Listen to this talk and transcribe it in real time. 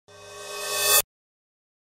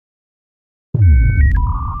Wake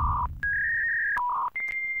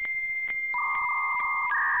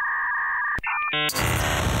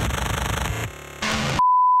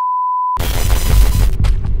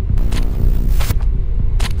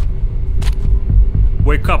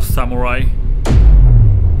up, samurai.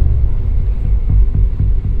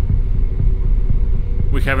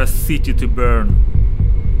 We have a city to burn.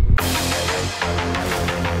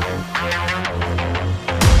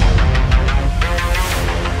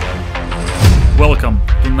 Welcome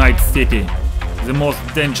to Night City, the most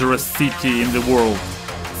dangerous city in the world.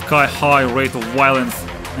 Sky-high rate of violence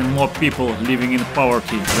and more people living in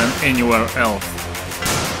poverty than anywhere else.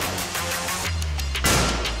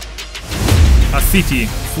 A city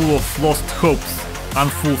full of lost hopes,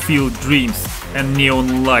 unfulfilled dreams and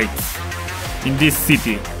neon lights. In this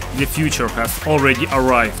city, the future has already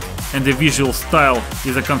arrived, and the visual style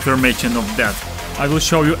is a confirmation of that. I will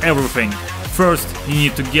show you everything. First, you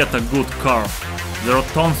need to get a good car. There are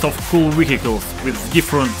tons of cool vehicles with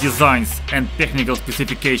different designs and technical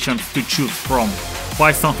specifications to choose from.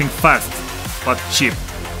 Buy something fast, but cheap.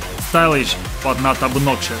 Stylish, but not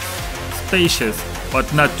obnoxious. Spacious,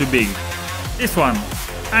 but not too big. This one.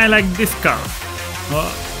 I like this car.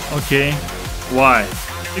 Okay. Why?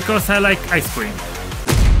 Because I like ice cream.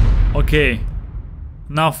 Okay.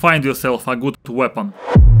 Now find yourself a good weapon.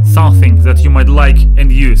 Something that you might like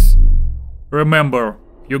and use. Remember,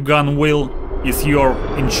 your gun will is your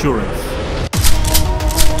insurance.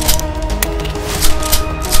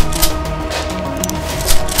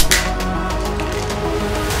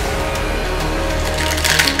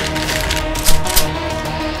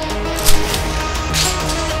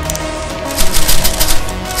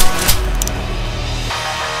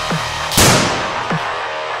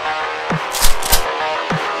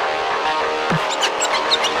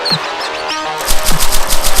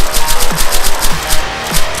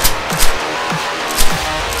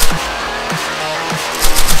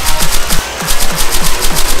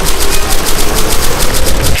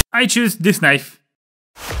 I choose this knife.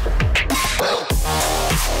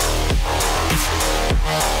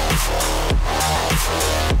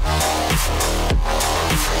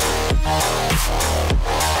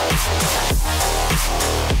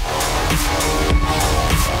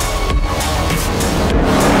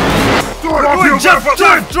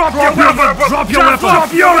 Drop your weapon! Drop your weapon!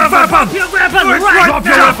 Drop your weapon! Drop your weapon! Drop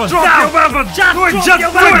your weapon! Drop your weapon! Drop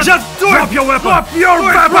your weapon! Just do it! Drop your weapon! Drop your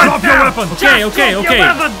weapon! Drop your weapon! Okay.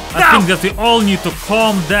 I think that we all need to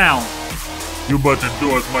calm down. You better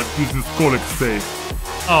do as my business colleagues say.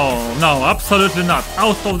 Oh, no, absolutely not.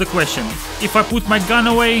 Out of the question. If I put my gun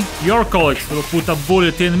away, your colleagues will put a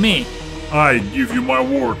bullet in me. I give you my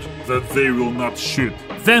word that they will not shoot.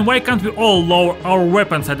 Then why can't we all lower our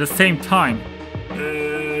weapons at the same time?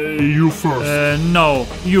 You first. No,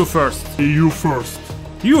 you first. You first.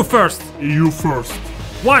 You first. You first.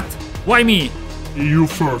 What? Why me? You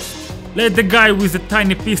first. Let the guy with the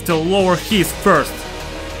tiny pistol lower his first.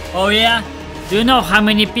 Oh yeah? Do you know how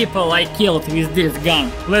many people I killed with this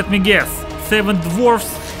gun? Let me guess. 7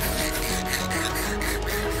 dwarfs?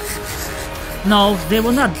 No, they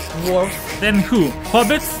were not dwarfs. Then who?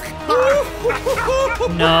 Hobbits?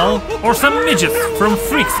 No. Or some midgets from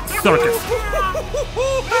Freak's circus?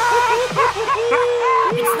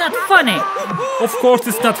 It's not funny. Of course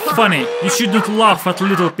it's not funny. You shouldn't laugh at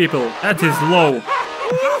little people. That is low.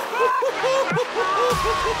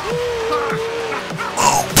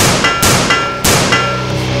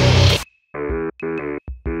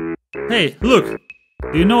 Hey, look!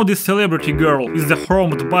 Do you know this celebrity girl with the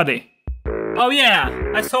chromed body? Oh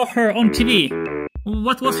yeah, I saw her on TV.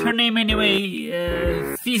 What was her name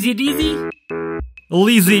anyway? Fizzy Dizzy?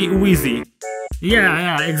 Lizzy Wizzy.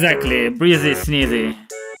 Yeah, exactly. Breezy Sneezy.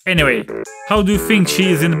 Anyway, how do you think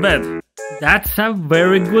she is in bed? That's a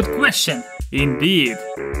very good question. Indeed.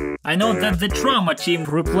 I know that the trauma team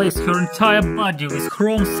replaced her entire body with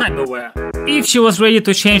chrome cyberware. If she was ready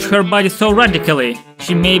to change her body so radically,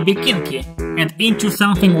 she may be kinky and into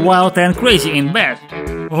something wild and crazy in bed.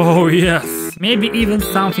 Oh yes. Maybe even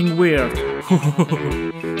something weird.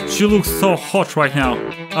 She looks so hot right now.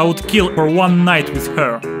 I would kill her one night with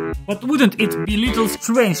her. But wouldn't it be a little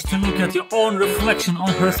strange to look at your own reflection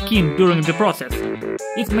on her skin during the process?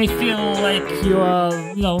 It may feel like you are,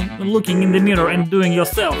 looking in the mirror and doing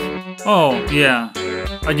yourself. Oh, yeah.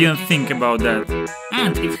 I didn't think about that.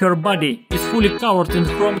 And if her body is fully covered in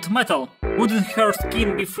chromed metal, wouldn't her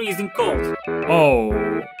skin be freezing cold?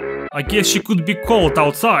 Oh, I guess she could be cold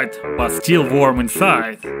outside, but still warm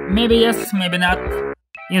inside. Maybe yes, maybe not.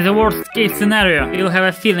 In the worst case scenario, you'll have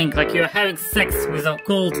a feeling like you're having sex with a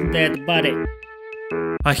cold, dead body.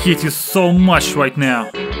 I hate you so much right now.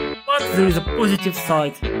 But But there is a positive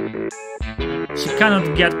side. She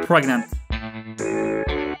cannot get pregnant.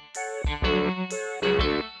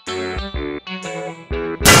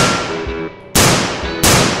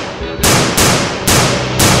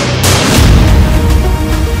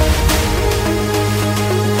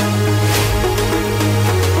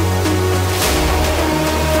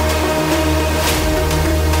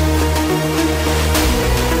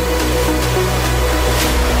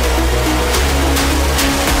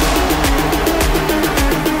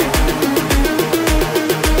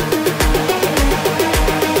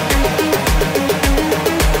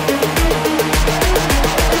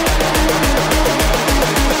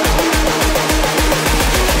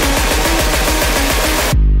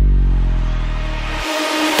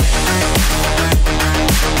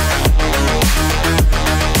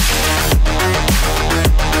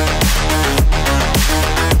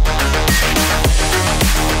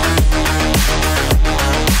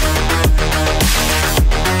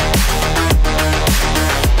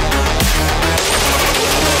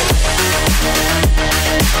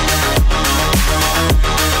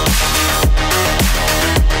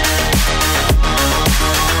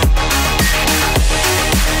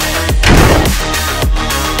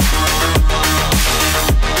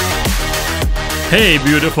 Hey,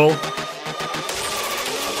 beautiful!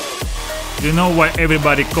 Do you know why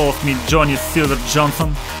everybody calls me Johnny Silver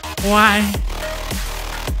Johnson? Why?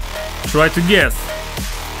 Try to guess.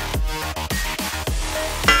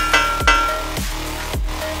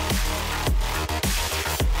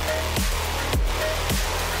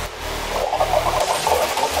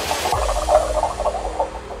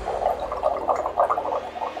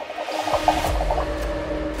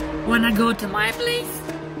 Wanna go to my place?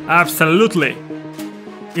 Absolutely!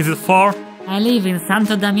 Is it far? I live in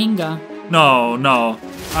Santo Domingo. No,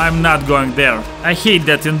 I'm not going there. I hate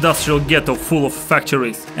that industrial ghetto full of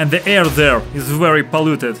factories, and the air there is very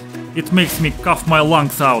polluted. It makes me cough my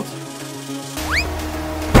lungs out.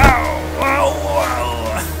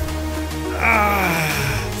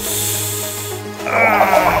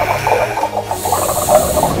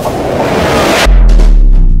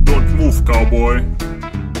 Don't move, cowboy.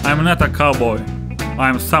 I'm not a cowboy.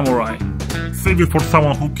 I'm samurai. Save it for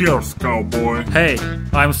someone who cares, cowboy. Hey,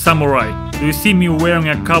 I'm samurai. Do you see me wearing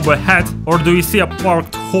a cowboy hat? Or do you see a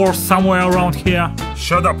parked horse somewhere around here?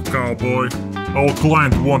 Shut up, cowboy. Our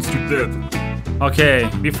client wants you dead. Okay,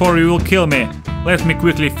 before you will kill me, let me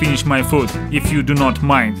quickly finish my food, if you do not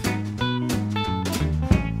mind.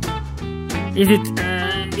 Is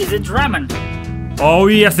it ramen? Oh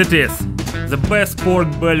yes it is! The best pork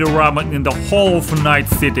belly ramen in the whole of Night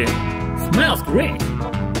City. Smells great.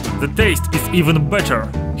 The taste is even better.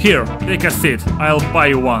 Here, take a seat, I'll buy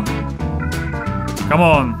you one. Come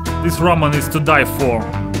on, this ramen is to die for.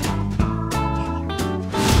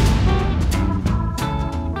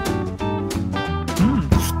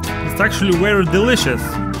 It's actually very delicious.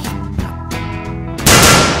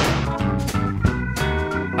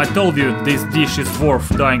 I told you this dish is worth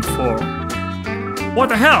dying for. What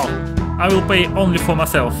the hell? I will pay only for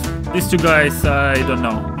myself. These two guys, I don't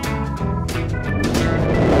know.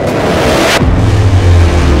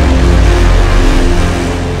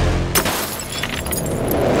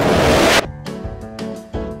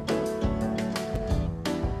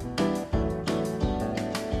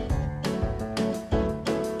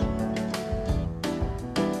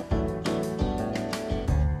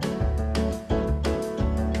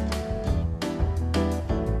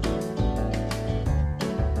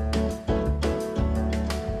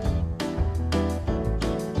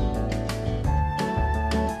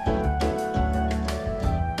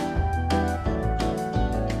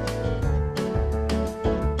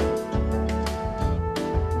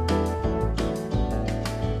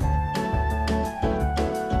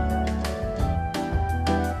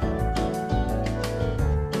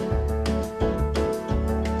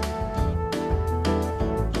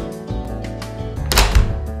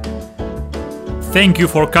 Thank you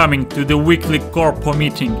for coming to the weekly Corpo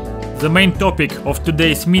meeting. The main topic of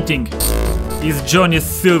today's meeting is Johnny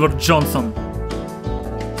Silver Johnson.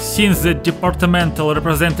 Since the departmental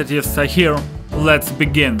representatives are here, let's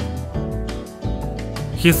begin.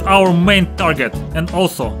 He's our main target and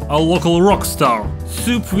also a local rock star.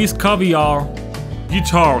 Soup with caviar,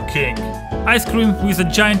 Guitar King, ice cream with a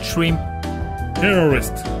giant shrimp,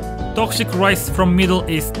 terrorist, toxic rice from Middle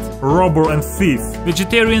East, robber and thief,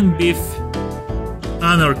 vegetarian beef,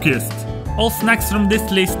 anarchist, all snacks from this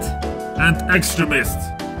list, and extremist.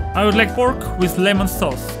 I would like pork with lemon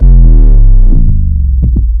sauce.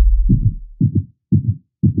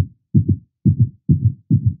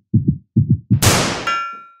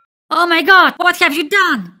 Oh my god, what have you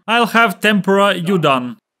done? I'll have tempura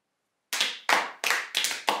udon.